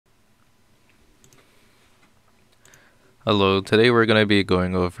Hello, today we're going to be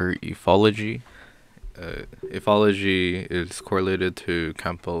going over ethology. Ethology is correlated to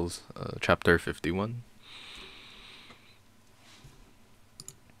Campbell's chapter 51.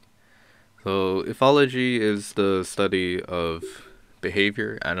 So, ethology is the study of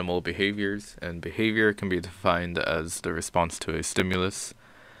behavior, animal behaviors, and behavior can be defined as the response to a stimulus.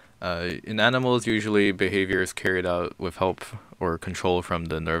 In animals, usually behavior is carried out with help or control from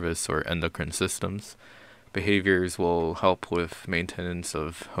the nervous or endocrine systems. Behaviors will help with maintenance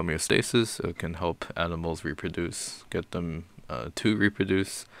of homeostasis, so it can help animals reproduce, get them to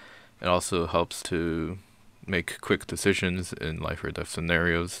reproduce. It also helps to make quick decisions in life or death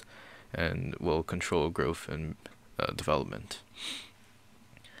scenarios and will control growth and development.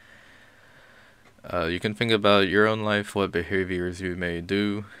 You can think about your own life, what behaviors you may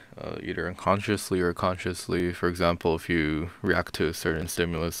do, either unconsciously or consciously. For example, if you react to a certain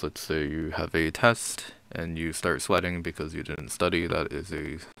stimulus, let's say you have a test and you start sweating because you didn't study, that is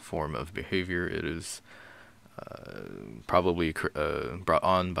a form of behavior. It is probably brought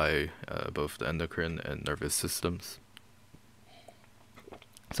on by both the endocrine and nervous systems.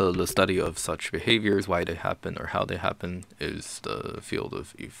 So the study of such behaviors, why they happen or how they happen, is the field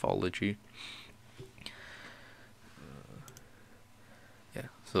of ethology. Yeah,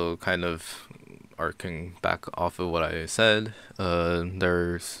 so kind of arcing back off of what I said,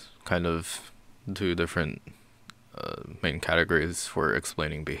 there's kind of two different main categories for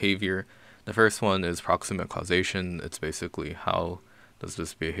explaining behavior. The first one is proximate causation. It's basically how does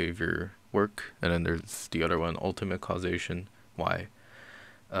this behavior work, and then there's the other one, ultimate causation, why.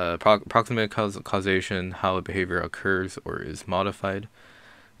 Proximate causation, how a behavior occurs or is modified,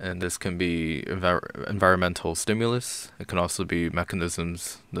 and this can be environmental stimulus. It can also be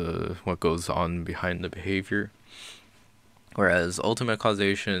mechanisms, what goes on behind the behavior. Whereas ultimate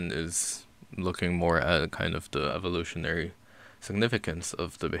causation is looking more at kind of the evolutionary significance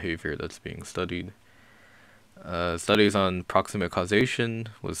of the behavior that's being studied. Studies on proximate causation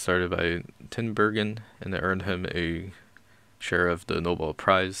was started by Tinbergen, and it earned him a share of the Nobel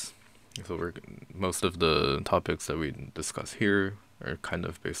Prize. So most of the topics that we discuss here are kind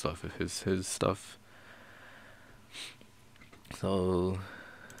of based off of his stuff. So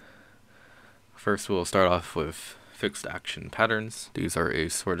first we'll start off with fixed action patterns. These are a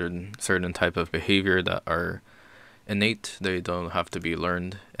certain type of behavior that are innate. They don't have to be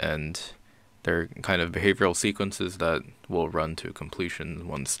learned, and they're kind of behavioral sequences that will run to completion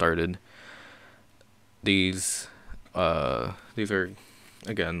once started. These are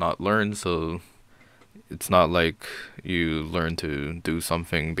again not learned, so it's not like you learn to do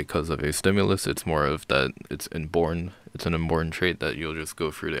something because of a stimulus. It's more of that it's inborn. It's an inborn trait that you'll just go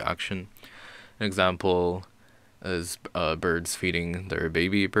through the action. An example is birds feeding their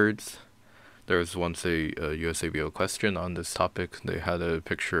baby birds. There was once a USABO question on this topic. They had a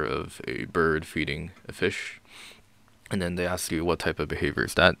picture of a bird feeding a fish, and then they asked you what type of behavior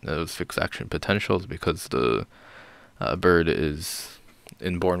is that. It was fixed action potentials, because the bird is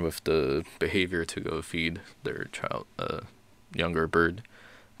inborn with the behavior to go feed their younger bird.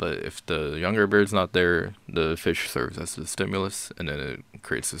 But if the younger bird's not there, the fish serves as the stimulus, and then it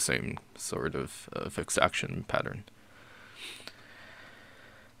creates the same sort of fixed action pattern.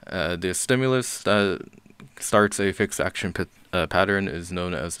 The stimulus that starts a fixed action pattern is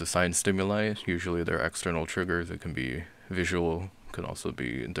known as the sign stimuli. Usually they're external triggers. It can be visual, can also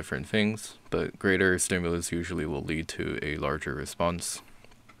be different things, but greater stimulus usually will lead to a larger response.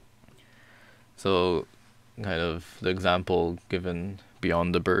 So kind of the example given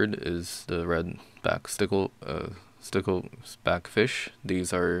beyond the bird is the red-back stickleback fish.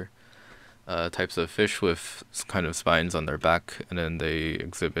 These are types of fish with kind of spines on their back, and then they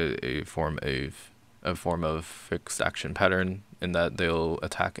exhibit a form of fixed action pattern in that they'll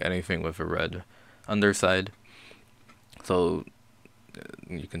attack anything with a red underside. So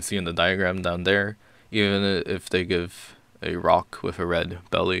you can see in the diagram down there, even if they give a rock with a red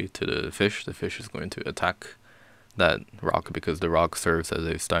belly to the fish is going to attack that rock because the rock serves as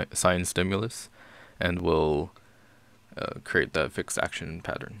a sign stimulus and will create that fixed action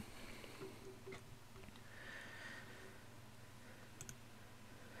pattern.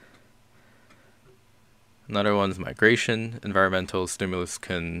 Another one's migration. Environmental stimulus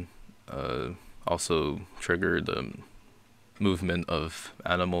can also trigger the movement of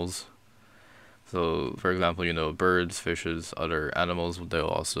animals. So, for example, birds, fishes, other animals, they'll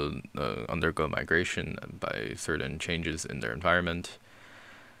also undergo migration by certain changes in their environment.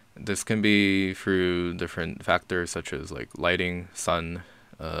 This can be through different factors such as like lighting, sun.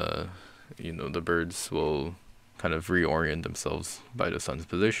 The birds will kind of reorient themselves by the sun's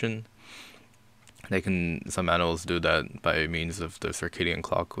position. Some animals do that by means of the circadian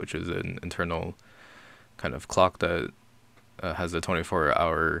clock, which is an internal kind of clock that has a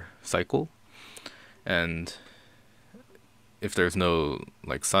 24-hour cycle. And if there's no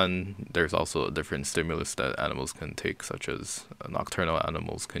like sun, there's also a different stimulus that animals can take, such as nocturnal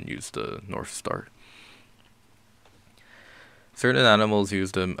animals can use the North Star. Certain animals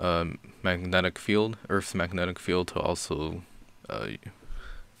use the magnetic field, Earth's magnetic field, to also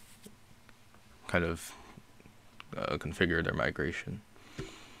kind of configure their migration.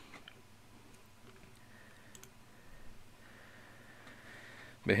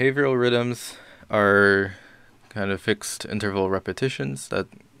 Behavioral rhythms are kind of fixed interval repetitions that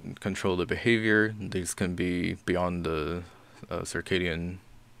control the behavior. These can be beyond the circadian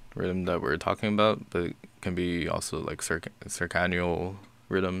rhythm that we're talking about, but it can be also like circannual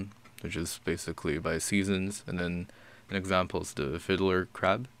rhythm, which is basically by seasons. And then an example is the fiddler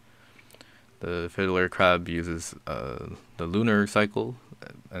crab. The fiddler crab uses the lunar cycle,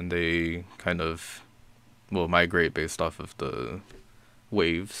 and they kind of will migrate based off of the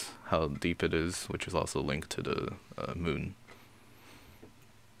waves, how deep it is, which is also linked to the moon.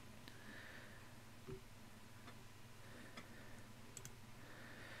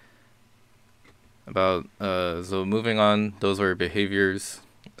 So moving on, those were behaviors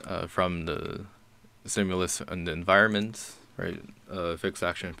from the stimulus and the environment, right? Fixed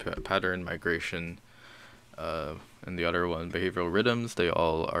action pattern, migration, and the other one, behavioral rhythms. They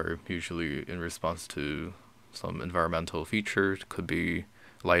all are usually in response to some environmental feature. Could be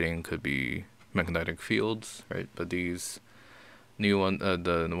lighting, could be magnetic fields, right? But these new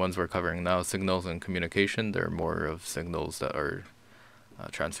the ones we're covering now, signals and communication, they're more of signals that are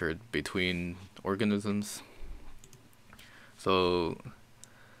transferred between organisms. So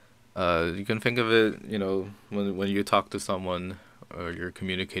you can think of it, when you talk to someone or you're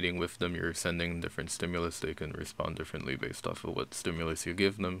communicating with them, you're sending different stimulus. They can respond differently based off of what stimulus you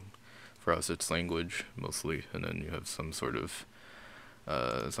give them. For us, it's language mostly, and then you have some sort of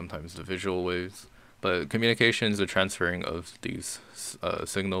sometimes the visual waves. But communication is the transferring of these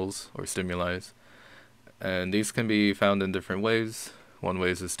signals or stimuli, and these can be found in different ways. One way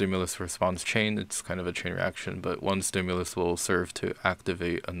is a stimulus response chain. It's kind of a chain reaction, but one stimulus will serve to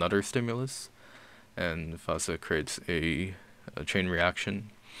activate another stimulus, and thus it creates a chain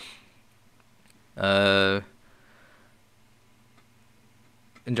reaction.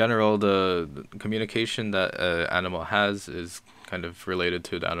 In general, the communication that an animal has is kind of related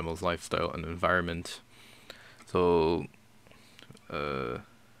to the animal's lifestyle and environment. So, for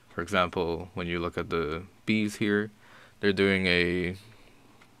example, when you look at the bees here, they're doing a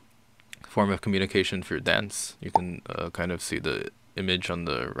form of communication through dance. You can kind of see the image on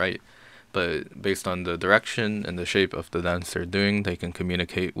the right, but based on the direction and the shape of the dance they're doing, they can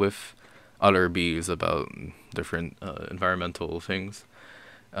communicate with other bees about different environmental things.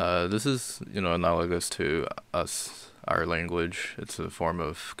 This is, analogous to our language. It's a form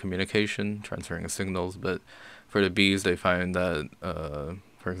of communication, transferring signals. But for the bees, they find that,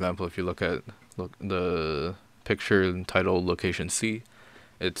 for example, if you look at the picture entitled Location C,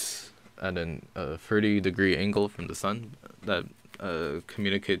 it's at a 30-degree angle from the sun that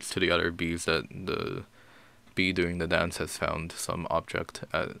communicates to the other bees that the bee doing the dance has found some object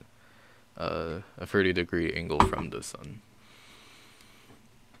at a 30-degree angle from the sun.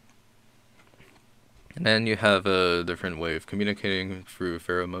 And then you have a different way of communicating through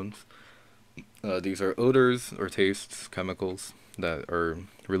pheromones. These are odors or tastes, chemicals that are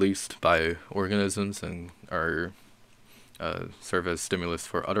released by organisms and are serve as stimulus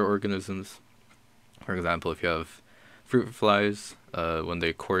for other organisms. For example, if you have fruit flies, when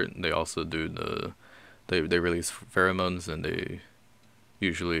they court, they also do they release pheromones, and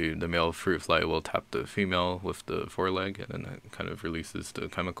usually the male fruit fly will tap the female with the foreleg, and then that kind of releases the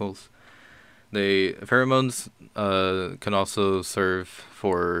chemicals. Pheromones can also serve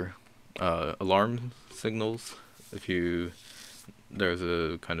for alarm signals. There's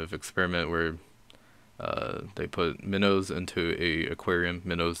a kind of experiment where they put minnows into a aquarium,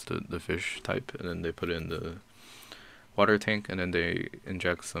 minnows the fish type, and then they put it in the water tank, and then they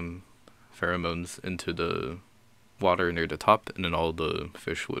inject some pheromones into the water near the top, and then all the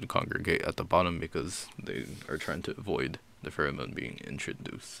fish would congregate at the bottom because they are trying to avoid the pheromone being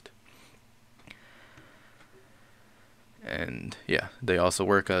introduced. And yeah, they also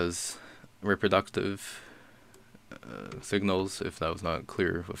work as reproductive signals, if that was not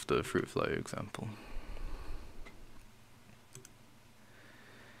clear with the fruit fly example.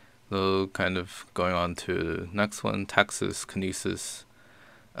 So kind of going on to the next one, taxis, kinesis.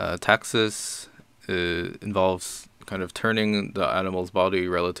 Taxis involves kind of turning the animal's body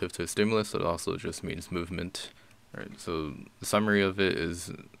relative to a stimulus. It also just means movement, right? So the summary of it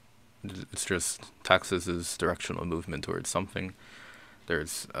is it's just taxis is directional movement towards something.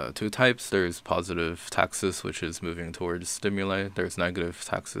 There's two types. There's positive taxis, which is moving towards stimuli. There's negative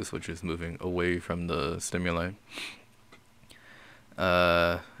taxis, which is moving away from the stimuli.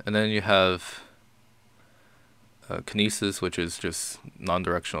 And then you have kinesis, which is just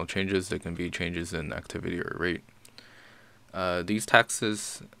non-directional changes. They can be changes in activity or rate. These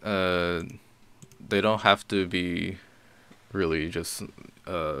taxes, they don't have to be really just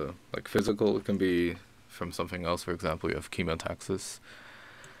like physical. It can be from something else. For example, you have chemotaxis.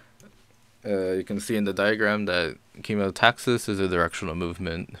 You can see in the diagram that chemotaxis is a directional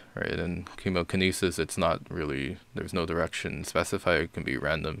movement, right? And chemokinesis, it's not really, there's no direction specified. It can be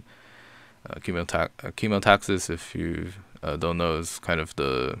random. Chemotaxis, if you don't know, is kind of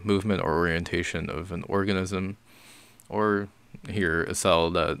the movement or orientation of an organism, or here a cell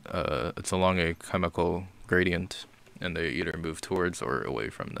that it's along a chemical gradient, and they either move towards or away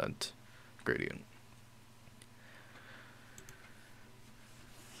from that gradient.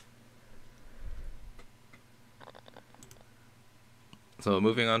 So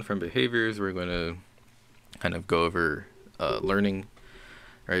moving on from behaviors, we're going to kind of go over learning.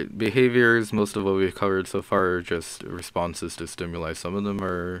 Right, behaviors, most of what we've covered so far are just responses to stimuli. Some of them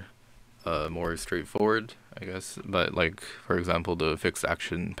are more straightforward, I guess. But like, for example, the fixed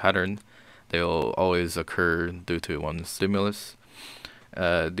action pattern, they'll always occur due to one stimulus.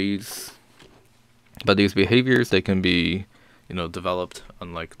 These behaviors, they can be, developed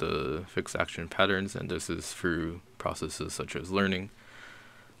unlike the fixed action patterns, and this is through processes such as learning.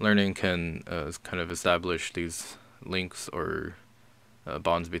 Learning can kind of establish these links or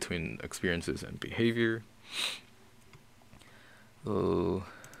bonds between experiences and behavior. So,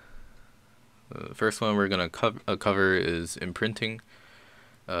 the first one we're going to cover is imprinting.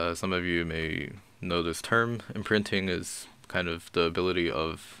 Some of you may know this term. Imprinting is kind of the ability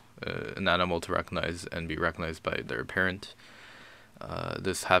of an animal to recognize and be recognized by their parent.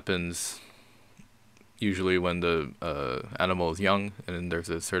 This happens usually when the animal is young, and there's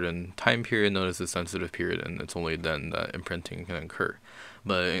a certain time period known as the sensitive period, and it's only then that imprinting can occur.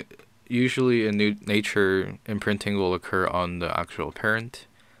 But usually in nature, imprinting will occur on the actual parent,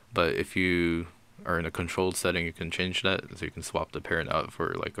 but if you are in a controlled setting, you can change that, so you can swap the parent out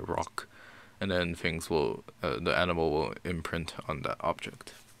for like a rock, and then the animal will imprint on that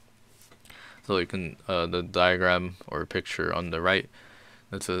object. So you can, the diagram or picture on the right,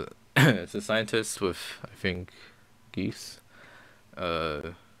 it's a it's a scientist with, I think, geese,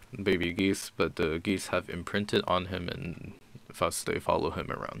 baby geese, but the geese have imprinted on him, and thus they follow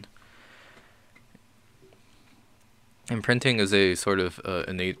him around. Imprinting is a sort of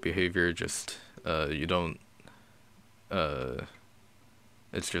innate behavior, just you don't,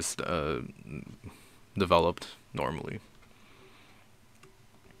 it's just developed normally.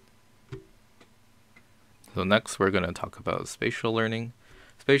 So next we're going to talk about spatial learning.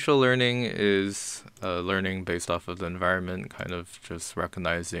 Spatial learning is learning based off of the environment, kind of just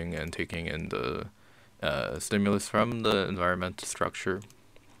recognizing and taking in the stimulus from the environmental structure.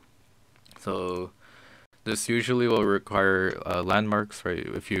 So this usually will require landmarks, right?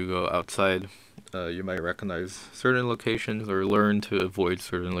 If you go outside, you might recognize certain locations or learn to avoid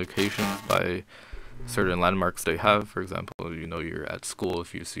certain locations by certain landmarks they have. For example, you're at school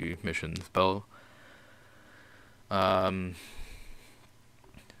if you see Mission's bell. But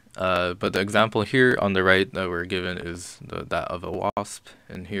the example here on the right that we're given is that of a wasp,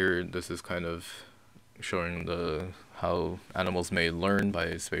 and here this is kind of showing how animals may learn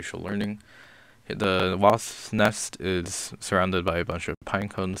by spatial learning. The wasp's nest is surrounded by a bunch of pine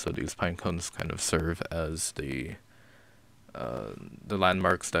cones, so these pine cones kind of serve as the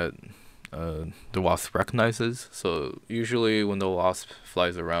landmarks that the wasp recognizes. So usually when the wasp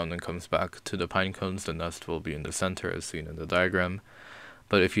flies around and comes back to the pine cones, the nest will be in the center as seen in the diagram.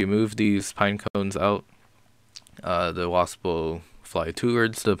 But if you move these pine cones out, the wasp will fly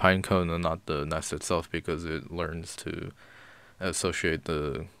towards the pine cone and not the nest itself, because it learns to associate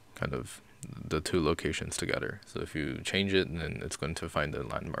the two locations together. So if you change it, then it's going to find the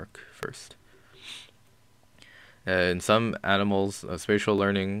landmark first. In some animals, spatial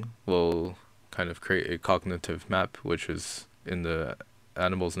learning will kind of create a cognitive map, which is in the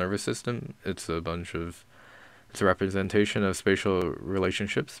animal's nervous system. It's a representation of spatial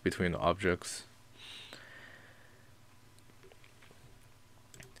relationships between objects.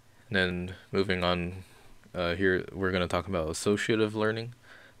 And then moving on, here we're going to talk about associative learning.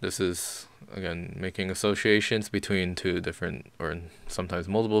 This is, again, making associations between two different or sometimes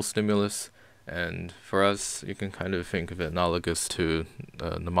multiple stimulus And for us, you can kind of think of it analogous to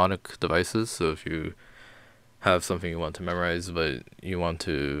mnemonic devices. So if you have something you want to memorize, but you want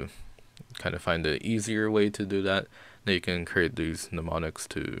to kind of find an easier way to do that, then you can create these mnemonics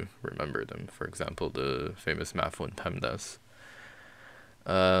to remember them. For example, the famous math one PEMDAS.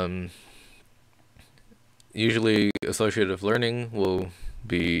 Usually, associative learning will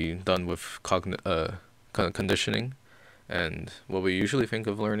be done with conditioning, and what we usually think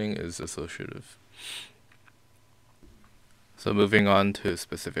of learning is associative. So moving on to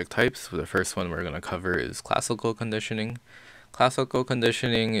specific types, the first one we're going to cover is classical conditioning. Classical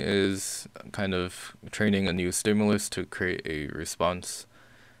conditioning is kind of training a new stimulus to create a response.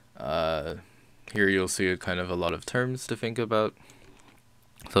 Here you'll see kind of a lot of terms to think about.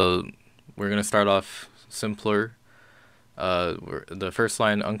 So we're going to start off simpler. The first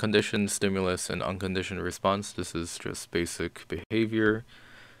line, unconditioned stimulus and unconditioned response. This is just basic behavior.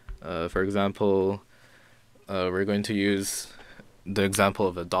 For example, we're going to use the example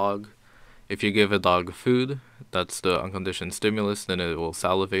of a dog. If you give a dog food, that's the unconditioned stimulus, then it will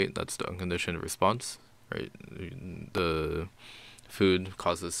salivate, that's the unconditioned response, right? The food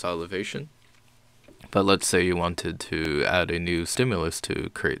causes salivation. But let's say you wanted to add a new stimulus to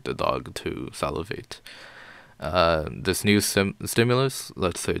create the dog to salivate. This new stimulus,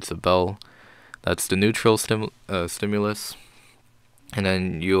 let's say it's a bell, that's the neutral stimulus. And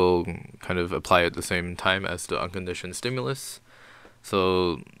then you'll kind of apply it at the same time as the unconditioned stimulus.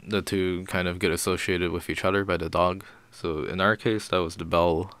 So the two kind of get associated with each other by the dog. So in our case, that was the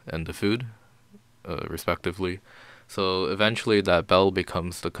bell and the food, respectively. So eventually that bell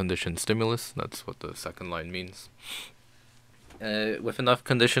becomes the conditioned stimulus. That's what the second line means. With enough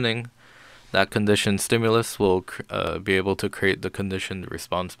conditioning, that conditioned stimulus will be able to create the conditioned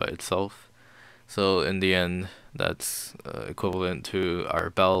response by itself. So in the end, that's equivalent to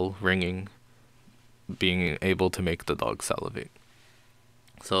our bell ringing, being able to make the dog salivate.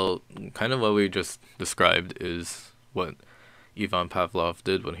 So kind of what we just described is what Ivan Pavlov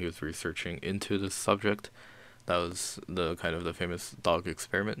did when he was researching into this subject. That was the kind of the famous dog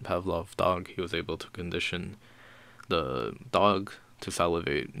experiment, Pavlov dog. He was able to condition the dog to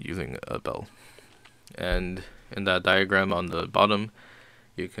salivate using a bell. And in that diagram on the bottom,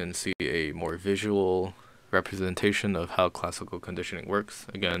 you can see a more visual representation of how classical conditioning works.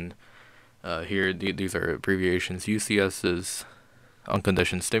 Again, here these are abbreviations. UCS is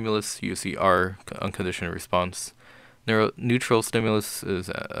unconditioned stimulus, UCR unconditioned response, neutral stimulus is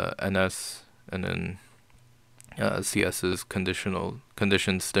NS, and then CS is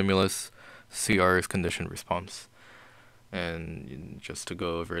conditioned stimulus, CR is conditioned response. And just to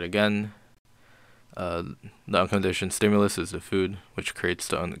go over it again, the unconditioned stimulus is the food, which creates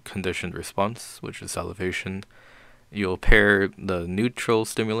the unconditioned response, which is salivation. You'll pair the neutral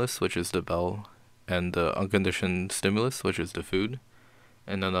stimulus, which is the bell, and the unconditioned stimulus, which is the food.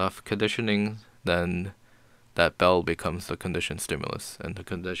 And enough conditioning, then that bell becomes the conditioned stimulus, and the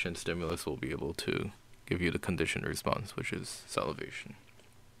conditioned stimulus will be able to give you the conditioned response, which is salivation.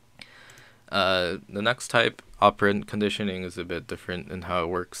 The next type, operant conditioning, is a bit different in how it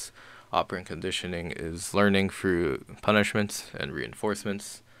works. Operant conditioning is learning through punishments and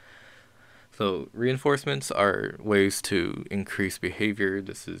reinforcements. So reinforcements are ways to increase behavior.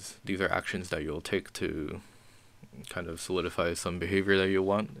 These are actions that you'll take to kind of solidify some behavior that you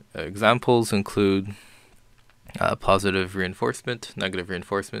want. Examples include positive reinforcement, negative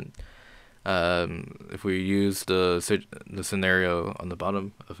reinforcement. If we use the scenario on the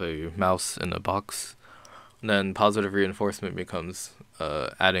bottom of a mouse in a box, then positive reinforcement becomes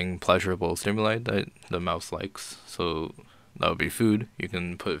adding pleasurable stimuli that the mouse likes. So that would be food. You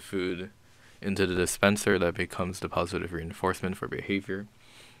can put food into the dispenser, that becomes the positive reinforcement for behavior.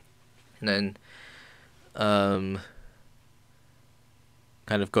 And then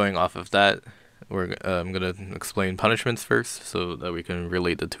kind of going off of that, I'm going to explain punishments first so that we can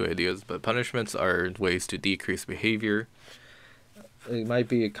relate the two ideas. But punishments are ways to decrease behavior. It might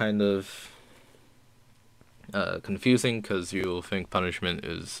be kind of confusing because you'll think punishment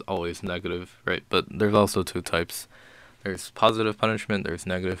is always negative, right? But there's also two types. There's positive punishment, there's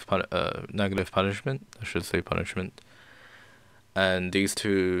negative punishment, I should say punishment. And these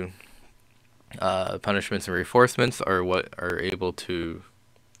two punishments and reinforcements are what are able to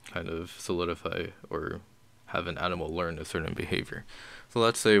kind of solidify or have an animal learn a certain behavior. So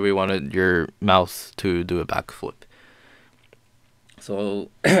let's say we wanted your mouse to do a backflip.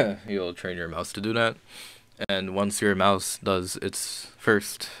 So you'll train your mouse to do that. And once your mouse does its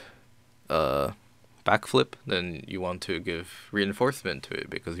first backflip, then you want to give reinforcement to it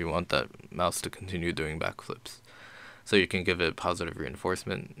because you want that mouse to continue doing backflips. So you can give it positive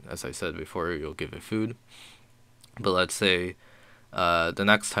reinforcement. As I said before, you'll give it food. But let's say the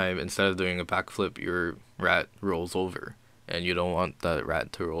next time, instead of doing a backflip, your rat rolls over, and you don't want that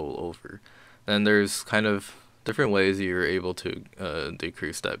rat to roll over. Then there's kind of different ways you're able to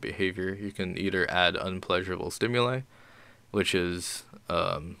decrease that behavior. You can either add unpleasurable stimuli, which is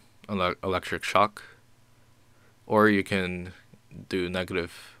electric shock, or you can do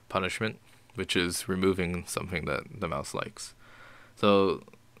negative punishment, which is removing something that the mouse likes. So,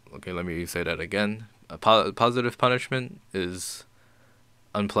 okay, let me say that again. Positive punishment is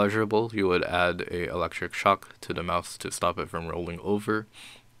unpleasurable. You would add a electric shock to the mouse to stop it from rolling over.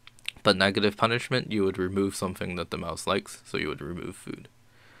 But negative punishment, you would remove something that the mouse likes, so you would remove food.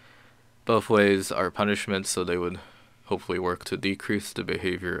 Both ways are punishments, so they would hopefully work to decrease the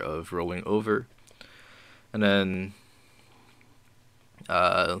behavior of rolling over. And then,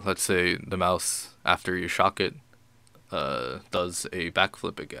 let's say the mouse, after you shock it, does a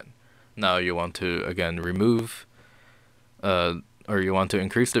backflip again. Now you want to, again, remove, or you want to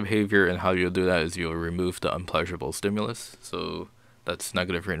increase the behavior, and how you'll do that is you'll remove the unpleasurable stimulus. So that's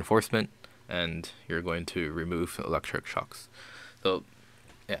negative reinforcement, and you're going to remove electric shocks. So,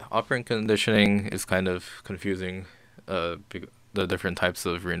 yeah, operant conditioning is kind of confusing, the different types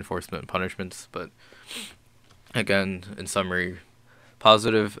of reinforcement punishments, but again, in summary,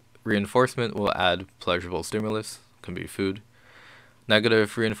 positive reinforcement will add pleasurable stimulus, can be food.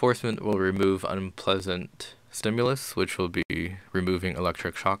 Negative reinforcement will remove unpleasant stimulus, which will be removing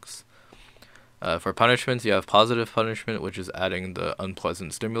electric shocks. For punishments, you have positive punishment, which is adding the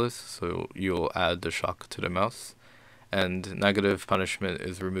unpleasant stimulus, so you'll add the shock to the mouse. And negative punishment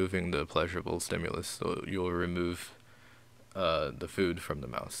is removing the pleasurable stimulus, so you'll remove the food from the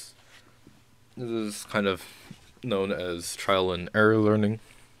mouse. This is kind of known as trial and error learning.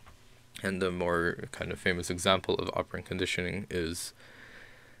 And the more kind of famous example of operant conditioning is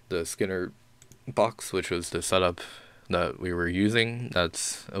the Skinner box, which was the setup that we were using.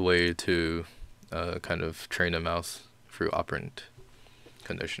 That's a way to kind of train a mouse through operant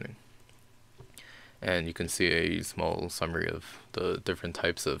conditioning. And you can see a small summary of the different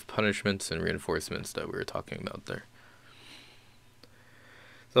types of punishments and reinforcements that we were talking about there.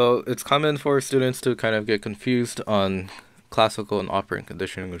 So it's common for students to kind of get confused on classical and operant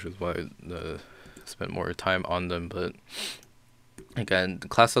conditioning, which is why I spent more time on them. But again,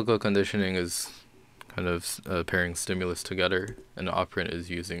 classical conditioning is kind of pairing stimulus together, and operant is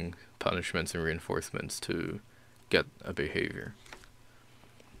using punishments and reinforcements to get a behavior.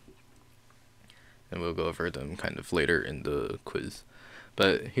 And we'll go over them kind of later in the quiz.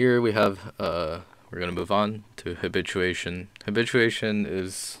 But here we have, we're going to move on to habituation. Habituation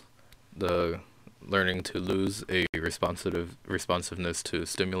is the learning to lose a responsiveness to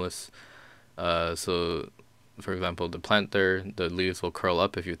stimulus. So, for example, the plant there, the leaves will curl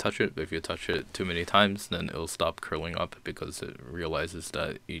up if you touch it. But if you touch it too many times, then it'll stop curling up because it realizes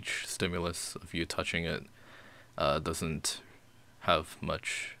that each stimulus of you touching it doesn't have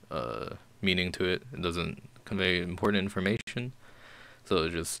much meaning to it. It doesn't convey important information, so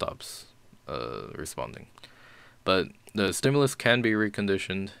it just stops responding. But the stimulus can be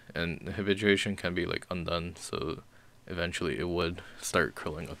reconditioned, and the habituation can be like undone, so eventually it would start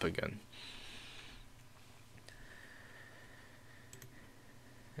curling up again.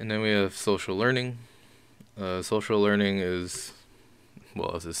 And then we have social learning. Social learning is,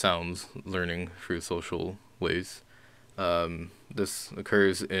 well, as it sounds, learning through social ways. This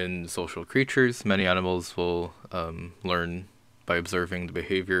occurs in social creatures. Many animals will learn by observing the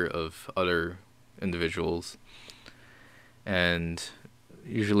behavior of other individuals. And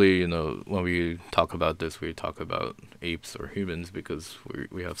usually, when we talk about this, we talk about apes or humans because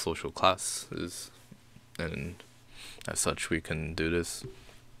we have social classes, and as such, we can do this.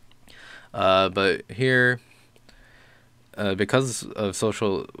 But here, because of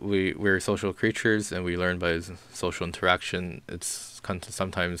we're social creatures and we learn by social interaction, it's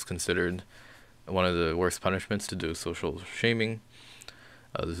sometimes considered one of the worst punishments to do social shaming.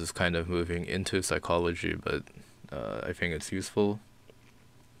 This is kind of moving into psychology, but I think it's useful.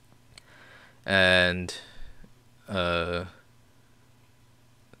 And the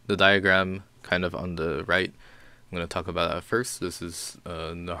diagram kind of on the right, I'm going to talk about that first. This is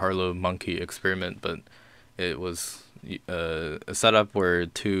the Harlow monkey experiment, but it was a setup where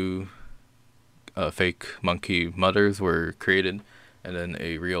two fake monkey mothers were created, and then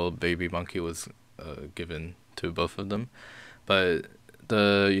a real baby monkey was given to both of them. But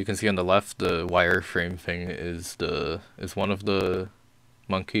you can see on the left, the wireframe thing is one of the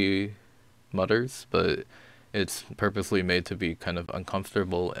monkey mothers, but it's purposely made to be kind of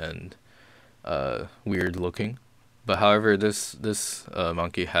uncomfortable and weird looking. But however, this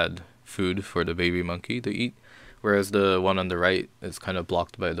monkey had food for the baby monkey to eat, whereas the one on the right is kind of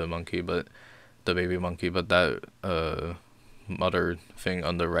blocked by the baby monkey. But that mother thing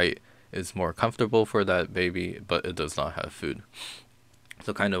on the right is more comfortable for that baby, but it does not have food.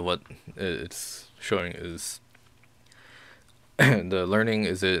 So kind of what it's showing is the learning,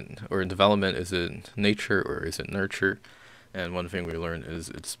 is it, or development, is it nature or is it nurture? And one thing we learned is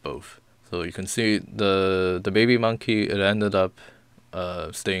it's both. So you can see the baby monkey, it ended up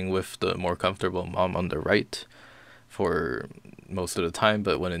staying with the more comfortable mom on the right for most of the time,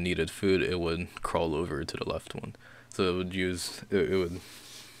 but when it needed food, it would crawl over to the left one. So it would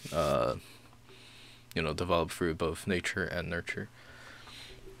uh, develop through both nature and nurture.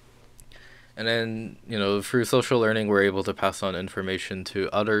 And then, through social learning, we're able to pass on information to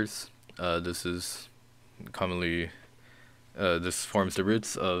others. This is commonly, this forms the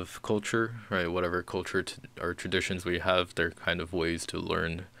roots of culture, right? Whatever culture or traditions we have, they're kind of ways to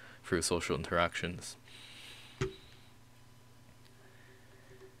learn through social interactions.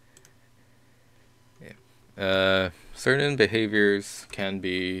 Certain behaviors can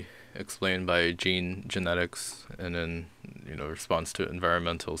be explained by genetics and then, response to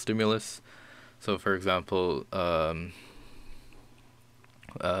environmental stimulus. So, for example,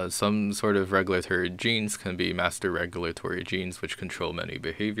 some sort of regulatory genes can be master regulatory genes, which control many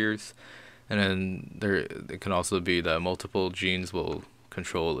behaviors. And then it can also be that multiple genes will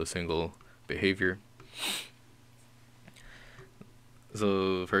control a single behavior.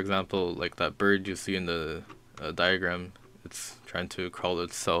 So, for example, like that bird you see in the diagram, it's trying to crawl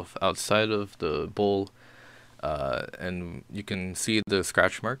itself outside of the bowl, and you can see the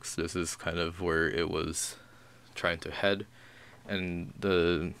scratch marks. This is kind of where it was trying to head. And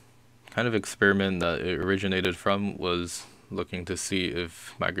the kind of experiment that it originated from was looking to see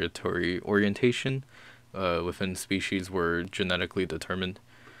if migratory orientation within species were genetically determined.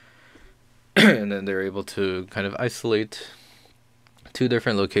 And then they're able to kind of isolate two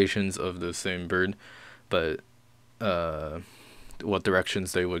different locations of the same bird, but what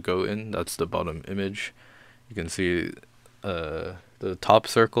directions they would go in. That's the bottom image. You can see the top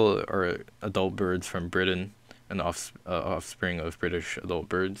circle are adult birds from Britain and offspring of British adult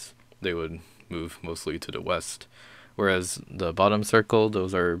birds. They would move mostly to the west, whereas the bottom circle,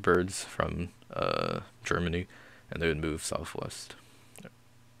 those are birds from Germany, and they would move southwest.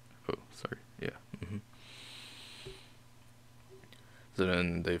 Oh, sorry. Yeah. Mm-hmm. So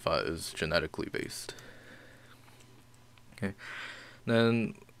then they thought it was genetically based. Okay.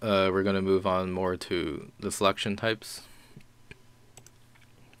 Then we're going to move on more to the selection types.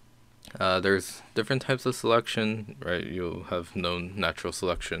 There's different types of selection, right? You'll have known natural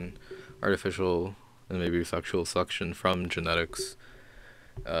selection, artificial, and maybe sexual selection from genetics.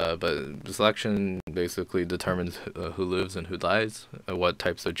 But selection basically determines who lives and who dies, what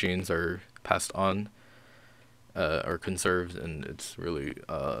types of genes are passed on or conserved, and it's really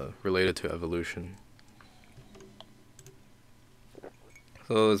related to evolution.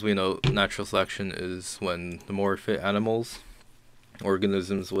 So as we know, natural selection is when the more fit animals,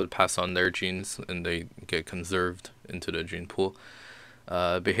 organisms would pass on their genes and they get conserved into the gene pool.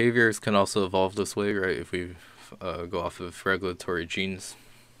 Behaviors can also evolve this way, right? If we go off of regulatory genes,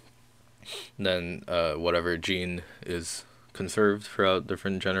 then whatever gene is conserved throughout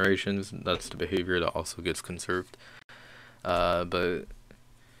different generations, that's the behavior that also gets conserved. But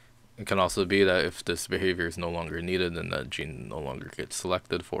it can also be that if this behavior is no longer needed, then that gene no longer gets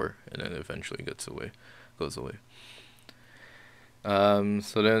selected for, and then eventually goes away.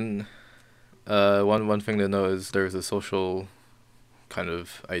 So then, one thing to know is there's a social kind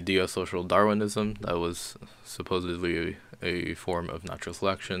of idea, social Darwinism, that was supposedly a form of natural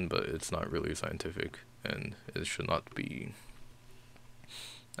selection, but it's not really scientific, and it should not be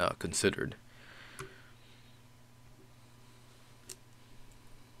considered.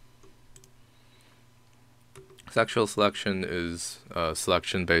 Sexual selection is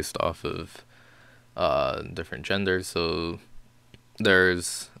selection based off of different genders, so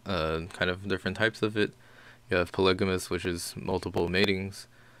there's kind of different types of it. You have polygamous, which is multiple matings,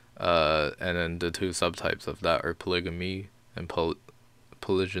 and then the two subtypes of that are polygamy and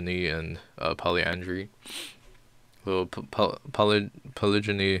polygyny and polyandry. So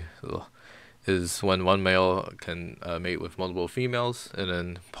polygyny is when one male can mate with multiple females, and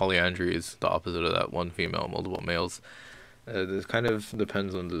then polyandry is the opposite of that, one female, multiple males. This kind of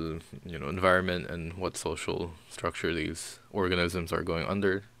depends on the environment and what social structure these organisms are going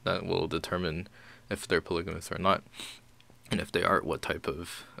under that will determine if they're polygamous or not, and if they are, what type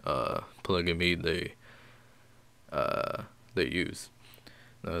of polygamy they use.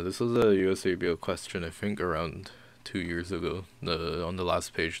 This was a USABO question, I think, around 2 years ago. On the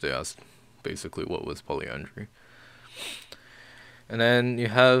last page, they asked basically what was polyandry. And then you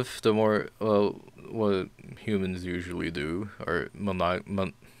have the more, well, what humans usually do are monogamous.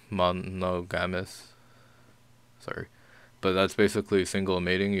 Sorry. But that's basically single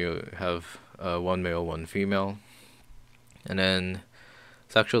mating. You have one male, one female. And then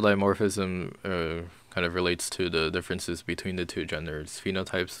sexual dimorphism kind of relates to the differences between the two genders'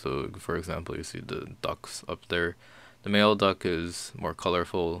 phenotypes. So, for example, you see the ducks up there. The male duck is more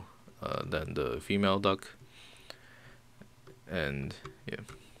colorful than the female duck. And yeah.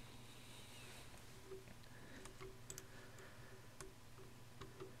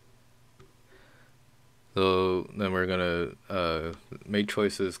 So then we're gonna mate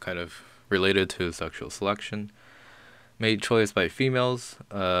choices kind of related to sexual selection. Mate choice by females.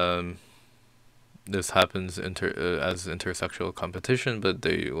 This happens as intersexual competition, but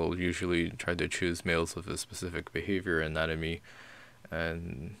they will usually try to choose males with a specific behavior anatomy,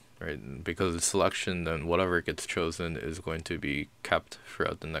 and right, because of selection, then whatever gets chosen is going to be kept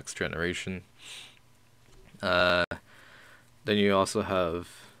throughout the next generation. Then you also have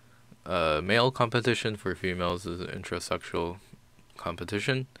male competition. For females is intrasexual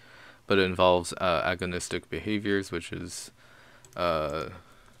competition, but it involves agonistic behaviors, which is, well,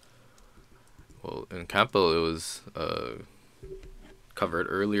 in Campbell it was covered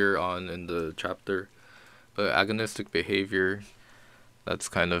earlier on in the chapter, but agonistic behavior, that's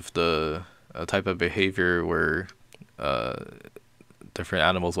kind of the type of behavior where different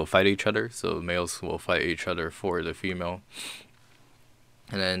animals will fight each other. So males will fight each other for the female.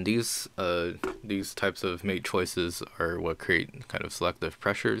 And then these types of mate choices are what create kind of selective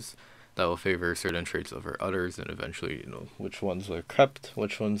pressures that will favor certain traits over others, and eventually, which ones are kept,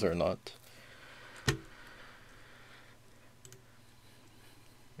 which ones are not.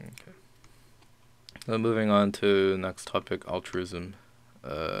 Okay. Now moving on to next topic, altruism.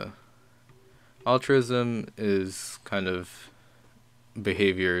 Altruism is kind of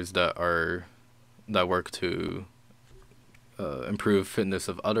behaviors that work to improve fitness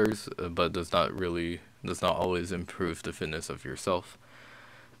of others, but does not always improve the fitness of yourself.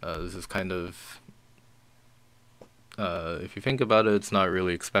 This is kind of, if you think about it, it's not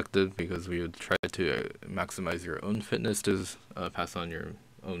really expected, because we would try to maximize your own fitness to pass on your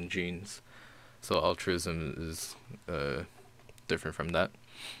own genes. So altruism is different from that.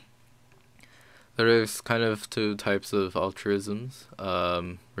 There's kind of two types of altruisms.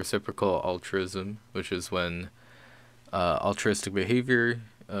 Reciprocal altruism, which is when altruistic behavior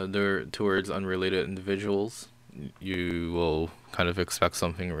towards unrelated individuals, you will kind of expect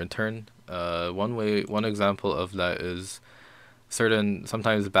something in return. One example of that is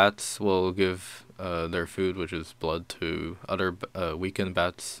sometimes bats will give their food, which is blood, to other weakened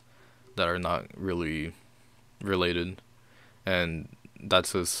bats that are not really related, and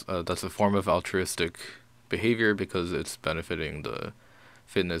that's a form of altruistic behavior because it's benefiting the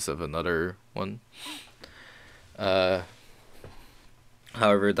fitness of another one.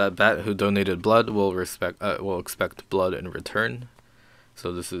 However, that bat who donated blood will expect blood in return.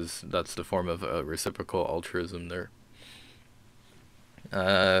 So that's the form of reciprocal altruism there.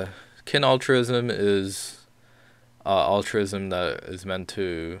 Kin altruism is altruism that is meant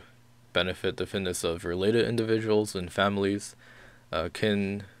to benefit the fitness of related individuals and families.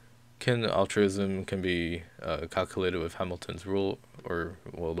 Kin altruism can be calculated with Hamilton's rule, or,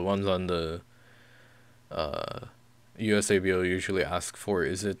 well, the ones on the USABO usually ask for,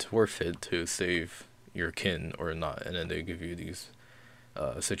 is it worth it to save your kin or not? And then they give you these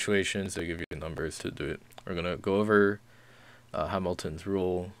situations, they give you numbers to do it. We're going to go over Hamilton's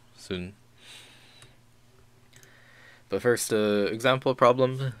rule soon. But first, example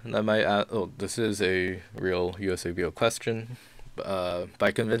problem that might this is a real USABO question.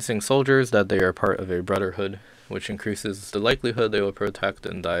 By convincing soldiers that they are part of a brotherhood, which increases the likelihood they will protect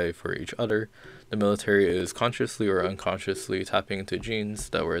and die for each other, the military is consciously or unconsciously tapping into genes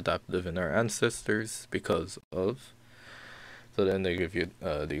that were adaptive in our ancestors because of. So then they give you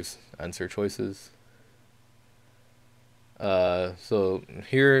these answer choices. So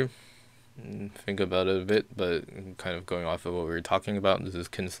here, think about it a bit, but kind of going off of what we were talking about, this is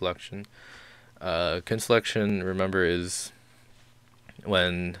kin selection. Kin selection, remember, is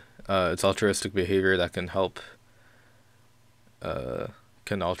when it's altruistic behavior that can help.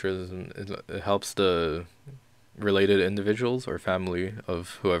 Kin altruism, it helps the related individuals or family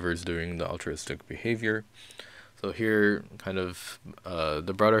of whoever's doing the altruistic behavior. So here, kind of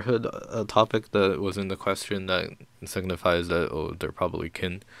the brotherhood topic that was in the question, that signifies that, they're probably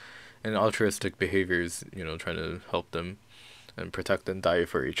kin. And altruistic behaviors, trying to help them and protect and die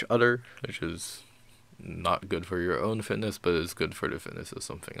for each other, which is not good for your own fitness, but is good for the fitness of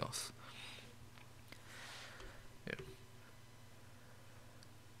something else. Yeah.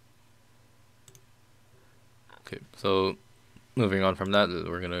 Okay, so moving on from that,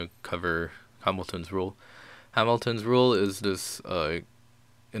 we're going to cover Hamilton's rule. Hamilton's rule is this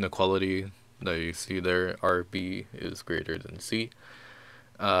inequality that you see there. RB is greater than C.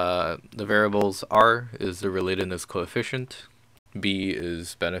 The variables R is the relatedness coefficient, B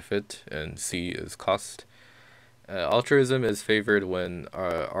is benefit, and C is cost. Altruism is favored when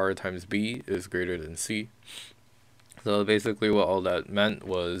R times B is greater than C. So basically what all that meant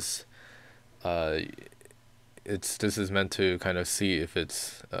was this is meant to kind of see if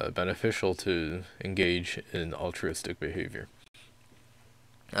it's beneficial to engage in altruistic behavior.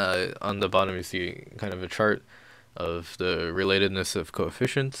 On the bottom you see kind of a chart of the relatedness of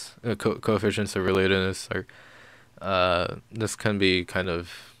coefficients, coefficients of relatedness. This can be kind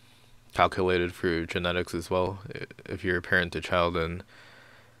of calculated through genetics as well. If you're parent to child, then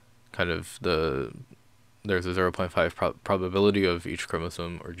kind of there's a 0.5 probability of each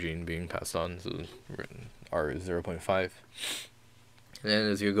chromosome or gene being passed on, so R is 0.5. And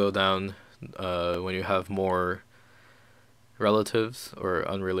then as you go down, when you have more relatives or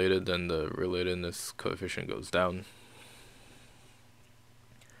unrelated, then the relatedness coefficient goes down.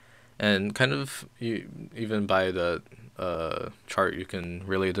 And kind of, even by the chart, you can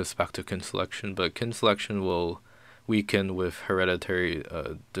relate this back to kin selection, but kin selection will weaken with hereditary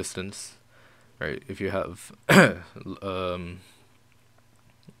distance, right? If you have, right,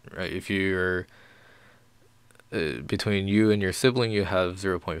 if you're between you and your sibling, you have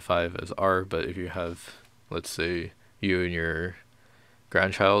 0.5 as R, but if you have, let's say, you and your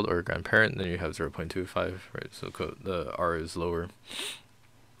grandchild or grandparent, then you have 0.25, right? So the R is lower.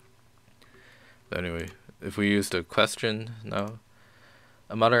 Anyway, if we use the question now,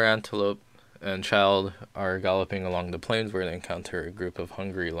 a mother antelope and child are galloping along the plains where they encounter a group of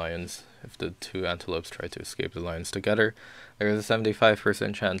hungry lions. If the two antelopes try to escape the lions together, there is a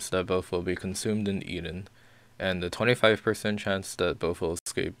 75% chance that both will be consumed and eaten, and a 25% chance that both will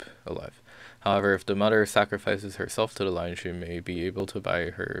escape alive. However, if the mother sacrifices herself to the lion, she may be able to buy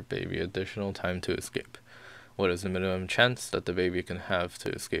her baby additional time to escape. What is the minimum chance that the baby can have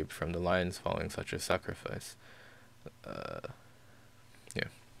to escape from the lions following such a sacrifice? Yeah.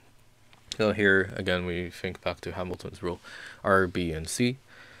 So here, again, we think back to Hamilton's rule, R, B, and C.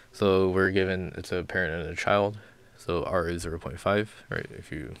 So we're given, it's a parent and a child, so R is 0.5, right?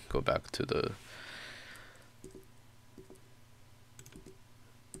 If you go back to the...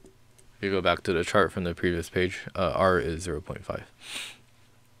 If you go back to the chart from the previous page, R is 0.5.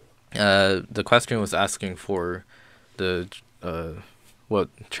 The question was asking for the what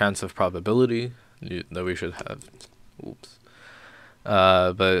chance of probability that we should have. Oops.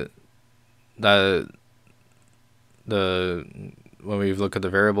 But when we look at the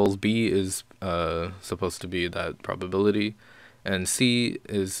variables, B is supposed to be that probability, and C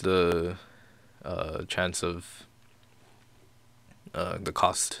is the chance of the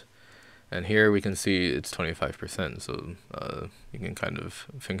cost. And here we can see it's 25%, so you can kind of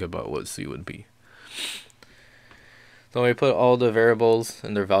think about what C would be. So we put all the variables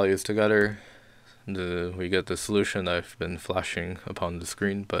and their values together, we get the solution that I've been flashing upon the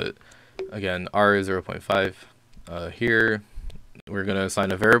screen, but again, R is 0.5. Here, we're going to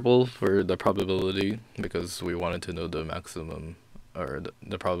assign a variable for the probability, because we wanted to know the maximum, or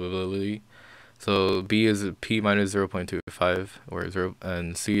the probability. So B is P minus 0.25,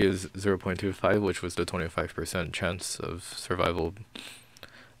 and C is 0.25, which was the 25% chance of survival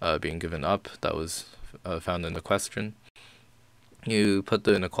being given up. That was found in the question. You put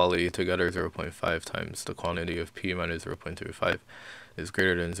the inequality together, 0.5 times the quantity of P minus 0.25 is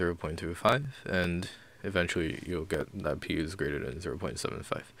greater than 0.25, and eventually you'll get that P is greater than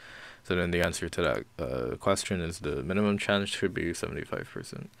 0.75. So then the answer to that question is the minimum chance should be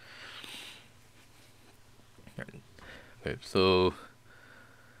 75%. Okay, so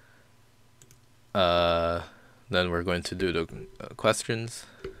then we're going to do the questions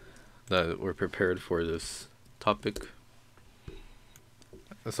that were prepared for this topic.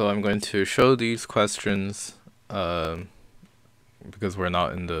 So I'm going to show these questions because we're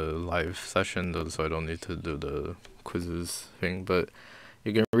not in the live session, so I don't need to do the quizzes thing, but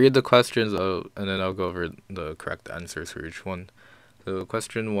you can read the questions out, and then I'll go over the correct answers for each one. So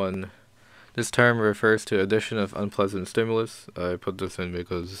question 1. This term refers to addition of unpleasant stimulus. I put this in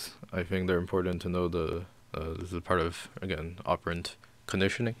because I think they're important to know this is part of, again, operant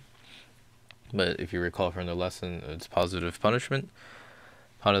conditioning. But if you recall from the lesson, it's positive punishment.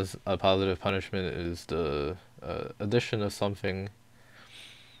 A positive punishment is the addition of something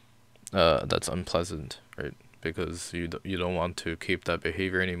that's unpleasant, right? Because you don't want to keep that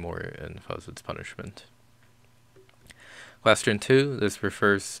behavior anymore and cause its punishment. Question 2, this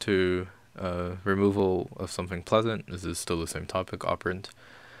refers to removal of something pleasant. This is still the same topic, operant.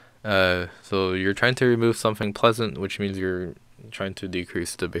 So you're trying to remove something pleasant, which means you're trying to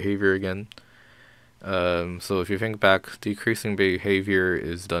decrease the behavior again. So if you think back, decreasing behavior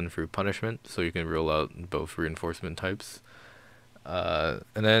is done through punishment, so you can rule out both reinforcement types. And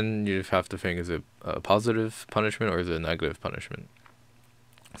then you have to think, is it a positive punishment or is it a negative punishment?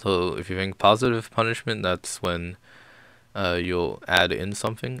 So if you think positive punishment, that's when you'll add in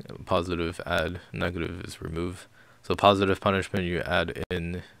something. Positive add, negative is remove. So positive punishment, you add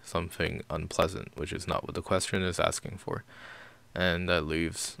in something unpleasant, which is not what the question is asking for. And that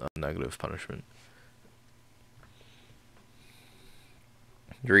leaves a negative punishment.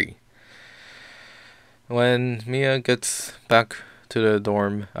 3. When Mia gets back to the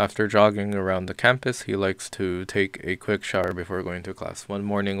dorm after jogging around the campus, he likes to take a quick shower before going to class. One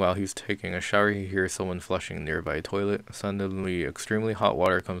morning while he's taking a shower, he hears someone flushing a nearby toilet. Suddenly, extremely hot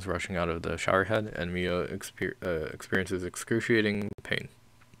water comes rushing out of the shower head, and Mia experiences excruciating pain.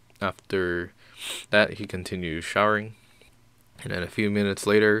 After that, he continues showering. And then a few minutes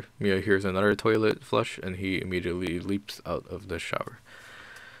later, Mia hears another toilet flush, and he immediately leaps out of the shower.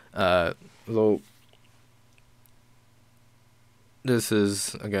 So this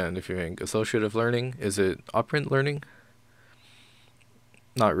is, again, if you think associative learning, is it operant learning?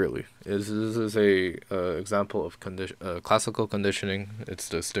 Not really. This is a example of classical conditioning. It's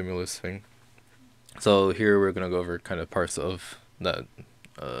the stimulus thing. So here we're going to go over kind of parts of that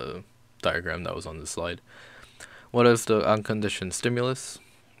diagram that was on the slide. What is the unconditioned stimulus?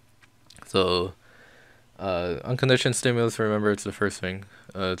 So unconditioned stimulus, remember, it's the first thing.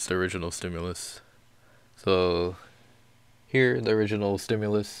 It's the original stimulus. So here, the original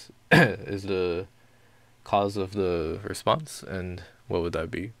stimulus is the cause of the response, and what would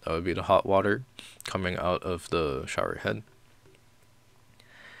that be? That would be the hot water coming out of the shower head.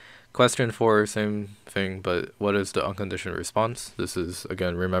 Question 4, same thing, but what is the unconditioned response? This is,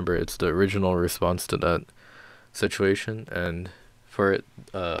 again, remember, it's the original response to that situation, and for it,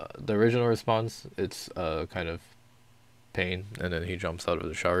 the original response, it's kind of pain, and then he jumps out of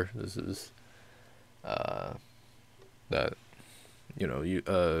the shower. This is that, you know,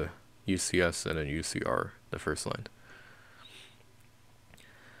 UCS and then UCR, the first line.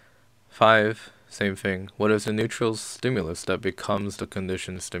 5, same thing. What is the neutral stimulus that becomes the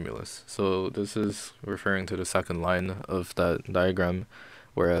conditioned stimulus? So this is referring to the second line of that diagram,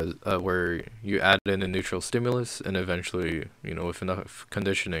 whereas where you add in a neutral stimulus, and eventually, you know, with enough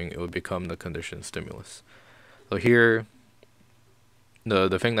conditioning, it would become the conditioned stimulus. So here,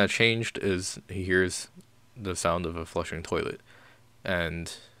 the thing that changed is he hears the sound of a flushing toilet,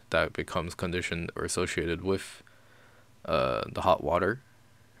 and that becomes conditioned or associated with the hot water,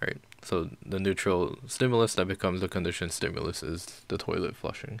 right? So the neutral stimulus that becomes the conditioned stimulus is the toilet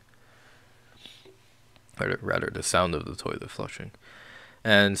flushing, or rather the sound of the toilet flushing.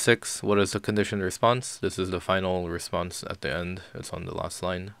 And 6, what is the conditioned response? This is the final response at the end. It's on the last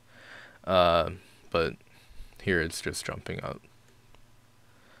line, but here it's just jumping out.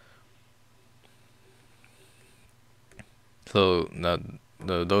 So now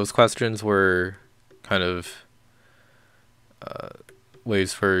those questions were kind of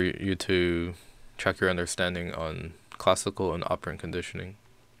ways for you to check your understanding on classical and operant conditioning.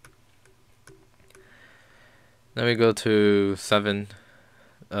 Then we go to 7.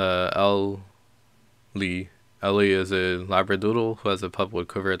 Ellie. Ellie is a labradoodle who has a pupwood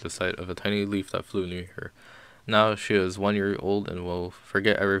quiver at the sight of a tiny leaf that flew near her. Now she is 1 year old and will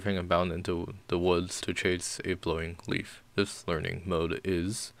forget everything and bound into the woods to chase a blowing leaf. This learning mode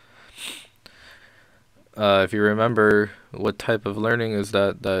is... if you remember, what type of learning is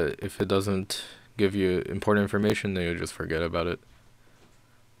that if it doesn't give you important information, then you just forget about it?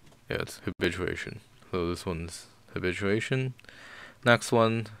 Yeah, it's habituation. So this one's habituation. Next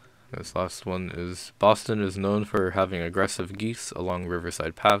one, this last one, is Boston is known for having aggressive geese along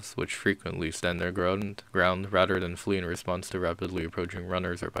riverside paths, which frequently stand their ground rather than flee in response to rapidly approaching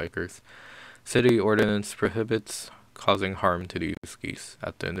runners or bikers. City ordinance prohibits causing harm to these geese.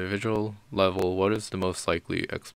 At the individual level, what is the most likely